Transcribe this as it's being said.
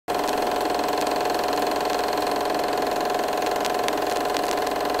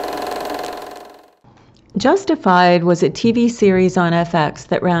Justified was a TV series on FX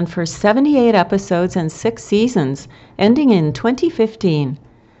that ran for 78 episodes and 6 seasons, ending in 2015.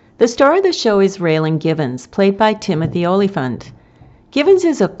 The star of the show is Raylan Givens, played by Timothy Olyphant. Givens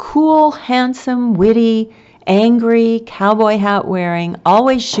is a cool, handsome, witty, angry, cowboy hat wearing,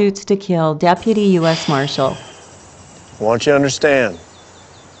 always shoots to kill Deputy U.S. Marshal. I want you to understand,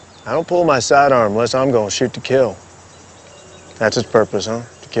 I don't pull my sidearm unless I'm going to shoot to kill. That's its purpose, huh?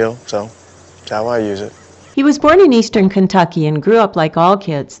 To kill, so that's how I use it. He was born in eastern Kentucky and grew up like all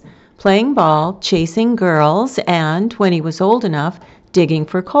kids, playing ball, chasing girls, and, when he was old enough, digging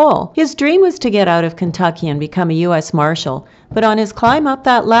for coal. His dream was to get out of Kentucky and become a U.S. Marshal, but on his climb up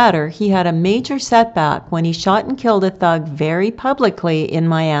that ladder, he had a major setback when he shot and killed a thug very publicly in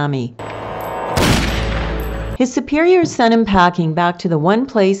Miami. His superiors sent him packing back to the one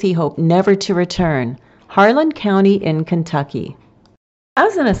place he hoped never to return, Harlan County in Kentucky.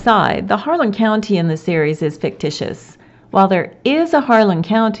 As an aside, the Harlan County in the series is fictitious. While there is a Harlan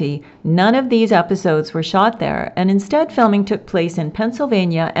County, none of these episodes were shot there, and instead filming took place in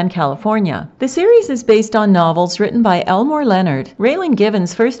Pennsylvania and California. The series is based on novels written by Elmore Leonard. Raylan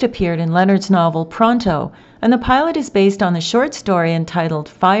Givens first appeared in Leonard's novel Pronto, and the pilot is based on the short story entitled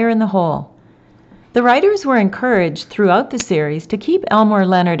Fire in the Hole. The writers were encouraged throughout the series to keep Elmore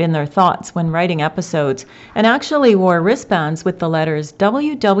Leonard in their thoughts when writing episodes, and actually wore wristbands with the letters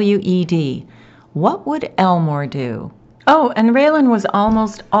WWED. What would Elmore do? Oh, and Raylan was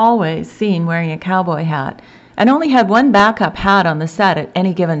almost always seen wearing a cowboy hat, and only had one backup hat on the set at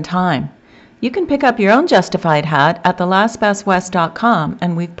any given time. You can pick up your own Justified hat at thelastbestwest.com,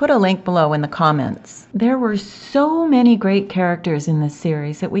 and we've put a link below in the comments. There were so many great characters in this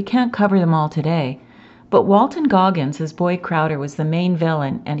series that we can't cover them all today, but Walton Goggins as Boyd Crowder was the main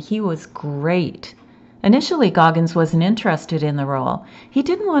villain, and he was great. Initially, Goggins wasn't interested in the role. He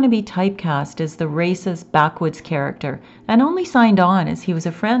didn't want to be typecast as the racist, backwoods character, and only signed on as he was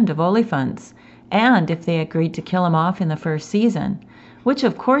a friend of Olyphant's, and if they agreed to kill him off in the first season, which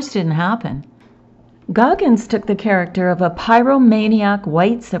of course didn't happen. Goggins took the character of a pyromaniac,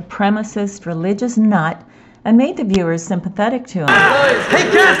 white supremacist, religious nut and made the viewers sympathetic to him. He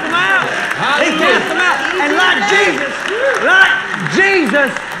cast them out! He cast them out! And like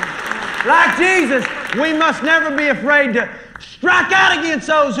Jesus, we must never be afraid to strike out against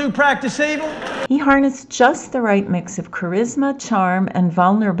those who practice evil. He harnessed just the right mix of charisma, charm, and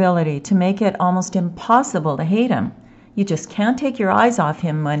vulnerability to make it almost impossible to hate him. You just can't take your eyes off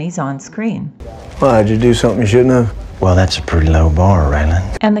him when he's on screen. Why, did you do something you shouldn't have? Well, that's a pretty low bar,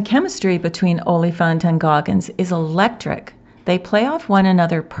 Raylan. And the chemistry between Olyphant and Goggins is electric. They play off one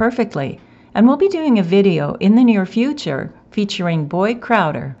another perfectly, and we'll be doing a video in the near future featuring Boyd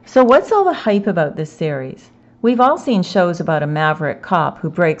Crowder. So what's all the hype about this series? We've all seen shows about a maverick cop who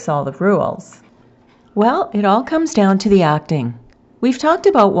breaks all the rules. Well, it all comes down to the acting. We've talked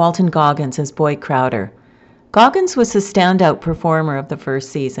about Walton Goggins as Boyd Crowder. Goggins was the standout performer of the first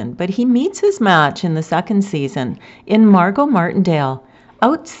season, but he meets his match in the second season in Margot Martindale,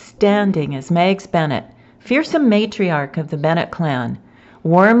 outstanding as Megs Bennett, fearsome matriarch of the Bennett clan,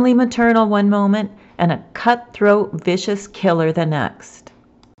 warmly maternal one moment and a cutthroat, vicious killer the next.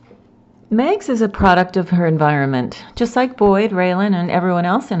 Megs is a product of her environment, just like Boyd, Raylan, and everyone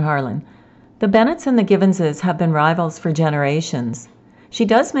else in Harlan. The Bennetts and the Givenses have been rivals for generations. She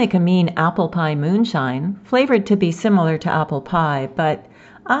does make a mean apple pie moonshine, flavored to be similar to apple pie, but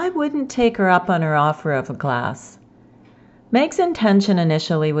I wouldn't take her up on her offer of a glass. Meg's intention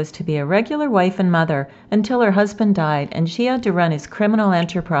initially was to be a regular wife and mother until her husband died and she had to run his criminal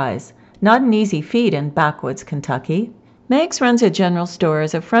enterprise, not an easy feat in backwoods Kentucky. Megs runs a general store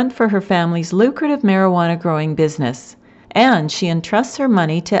as a front for her family's lucrative marijuana growing business, and she entrusts her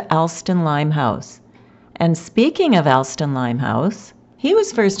money to Alston Limehouse. And speaking of Alston Limehouse, he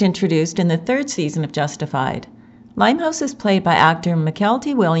was first introduced in the third season of Justified. Limehouse is played by actor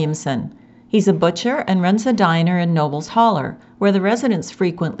Mykelti Williamson. He's a butcher and runs a diner in Noble's Holler, where the residents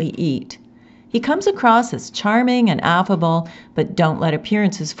frequently eat. He comes across as charming and affable, but don't let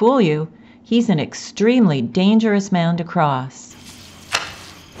appearances fool you. He's an extremely dangerous man to cross.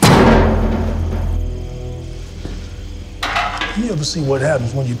 You ever see what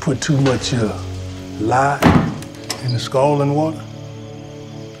happens when you put too much lye in the scalding water?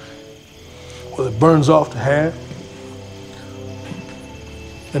 Well, it burns off the hair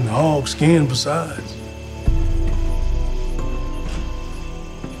and the hog skin besides.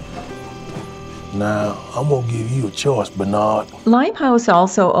 Now, I'm gonna give you a choice, Bernard. Limehouse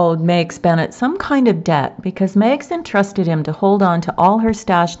also owed Megs Bennett some kind of debt because Megs entrusted him to hold on to all her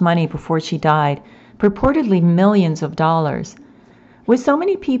stashed money before she died, purportedly millions of dollars. With so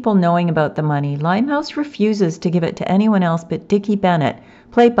many people knowing about the money, Limehouse refuses to give it to anyone else but Dickie Bennett,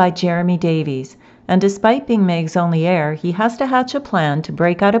 played by Jeremy Davies. And despite being Meg's only heir, he has to hatch a plan to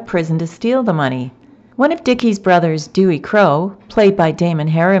break out of prison to steal the money. One of Dickie's brothers, Dewey Crowe, played by Damon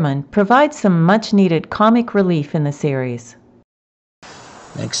Harriman, provides some much-needed comic relief in the series.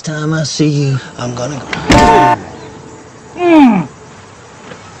 Next time I see you, I'm gonna...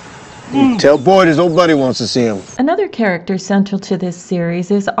 Tell Boyd his old buddy wants to see him. Another character central to this series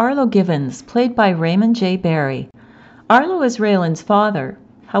is Arlo Givens, played by Raymond J. Barry. Arlo is Raylan's father.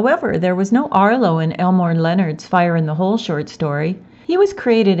 However, there was no Arlo in Elmore Leonard's Fire in the Hole short story. He was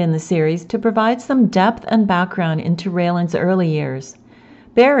created in the series to provide some depth and background into Raylan's early years.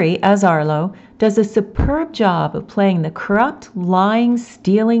 Barry, as Arlo, does a superb job of playing the corrupt, lying,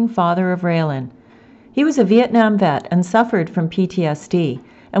 stealing father of Raylan. He was a Vietnam vet and suffered from PTSD,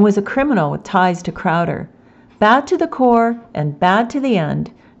 and was a criminal with ties to Crowder. Bad to the core and bad to the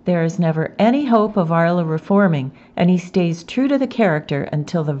end, there is never any hope of Arlo reforming, and he stays true to the character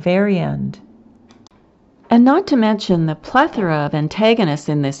until the very end. And not to mention the plethora of antagonists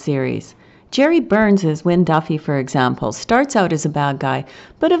in this series. Jerry Burns as Win Duffy, for example, starts out as a bad guy,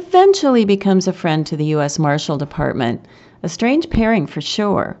 but eventually becomes a friend to the U.S. Marshal Department. A strange pairing for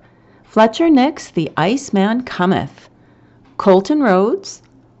sure. Fletcher Nix, the Iceman cometh. Colton Rhodes,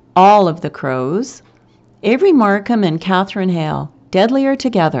 all of the Crows. Avery Markham and Catherine Hale, deadlier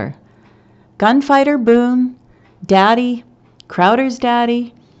together. Gunfighter Boone, Daddy, Crowder's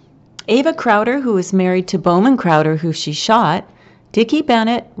daddy. Ava Crowder, who was married to Bowman Crowder, who she shot. Dickie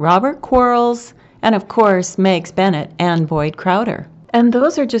Bennett, Robert Quarles, and of course Megs Bennett and Boyd Crowder. And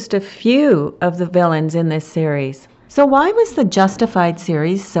those are just a few of the villains in this series. So why was the Justified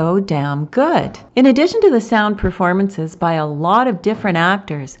series so damn good? In addition to the sound performances by a lot of different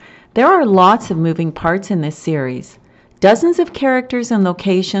actors, there are lots of moving parts in this series. Dozens of characters and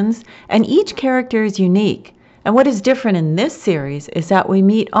locations, and each character is unique. And what is different in this series is that we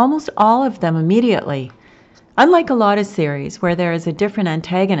meet almost all of them immediately. Unlike a lot of series where there is a different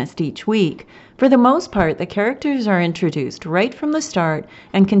antagonist each week, for the most part the characters are introduced right from the start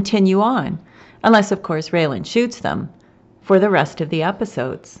and continue on. Unless, of course, Raylan shoots them for the rest of the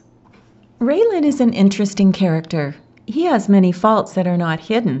episodes. Raylan is an interesting character. He has many faults that are not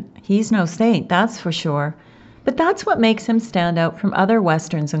hidden. He's no saint, that's for sure. But that's what makes him stand out from other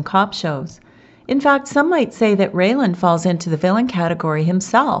westerns and cop shows. In fact, some might say that Raylan falls into the villain category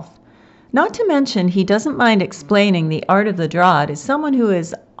himself. Not to mention, he doesn't mind explaining the art of the draw to someone who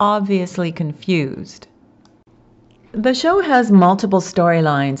is obviously confused. The show has multiple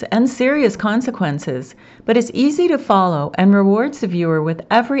storylines and serious consequences, but it's easy to follow and rewards the viewer with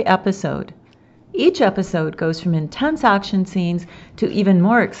every episode. Each episode goes from intense action scenes to even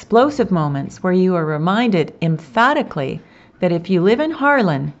more explosive moments where you are reminded emphatically that if you live in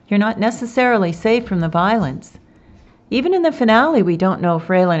Harlan, you're not necessarily safe from the violence. Even in the finale, we don't know if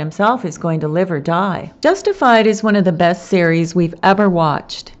Raylan himself is going to live or die. Justified is one of the best series we've ever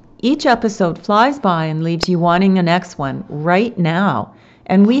watched. Each episode flies by and leaves you wanting the next one right now,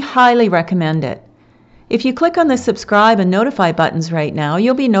 and we highly recommend it. If you click on the subscribe and notify buttons right now,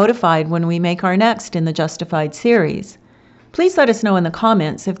 you'll be notified when we make our next in the Justified series. Please let us know in the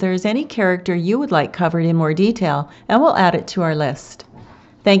comments if there is any character you would like covered in more detail, and we'll add it to our list.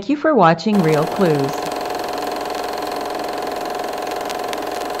 Thank you for watching Real Clues.